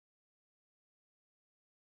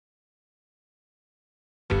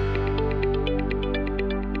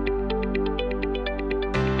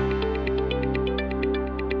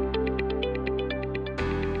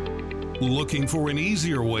Looking for an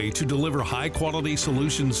easier way to deliver high-quality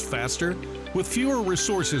solutions faster with fewer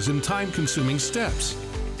resources and time-consuming steps?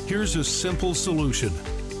 Here's a simple solution.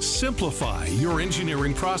 Simplify your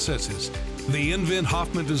engineering processes. The nVent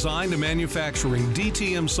HOFFMAN Design to Manufacturing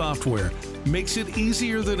DTM software makes it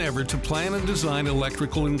easier than ever to plan and design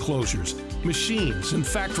electrical enclosures, machines, and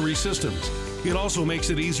factory systems. It also makes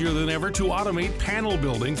it easier than ever to automate panel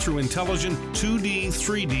building through intelligent 2D,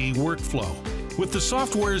 3D workflow. With the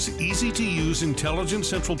software's easy-to-use intelligent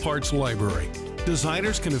central parts library,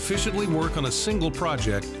 designers can efficiently work on a single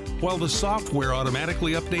project while the software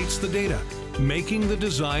automatically updates the data, making the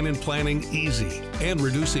design and planning easy and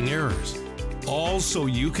reducing errors. All so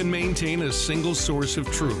you can maintain a single source of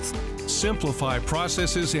truth, simplify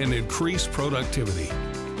processes, and increase productivity.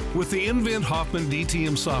 With the nVent HOFFMAN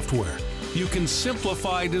DTM software, you can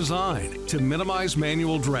simplify design to minimize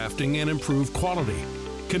manual drafting and improve quality.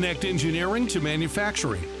 Connect engineering to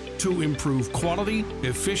manufacturing to improve quality,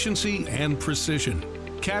 efficiency, and precision.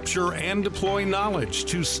 Capture and deploy knowledge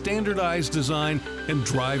to standardize design and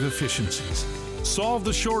drive efficiencies. Solve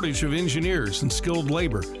the shortage of engineers and skilled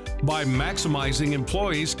labor by maximizing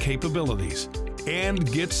employees' capabilities. And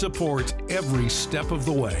get support every step of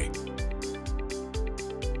the way.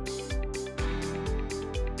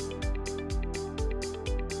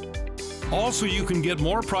 Also, you can get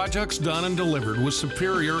more projects done and delivered with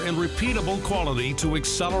superior and repeatable quality to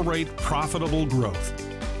accelerate profitable growth.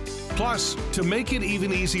 Plus, to make it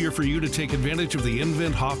even easier for you to take advantage of the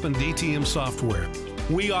nVent HOFFMAN DTM software,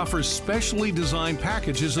 we offer specially designed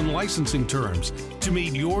packages and licensing terms to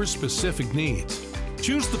meet your specific needs.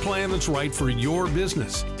 Choose the plan that's right for your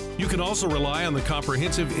business. You can also rely on the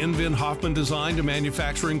comprehensive nVent HOFFMAN Design to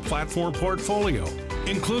Manufacturing platform portfolio,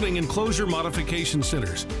 including enclosure modification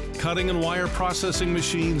centers, cutting and wire processing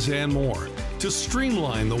machines, and more, to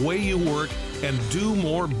streamline the way you work and do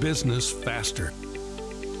more business faster.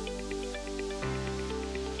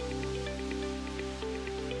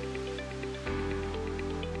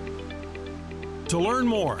 To learn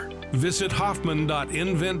more, visit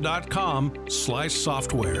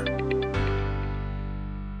hoffman.nvent.com/software.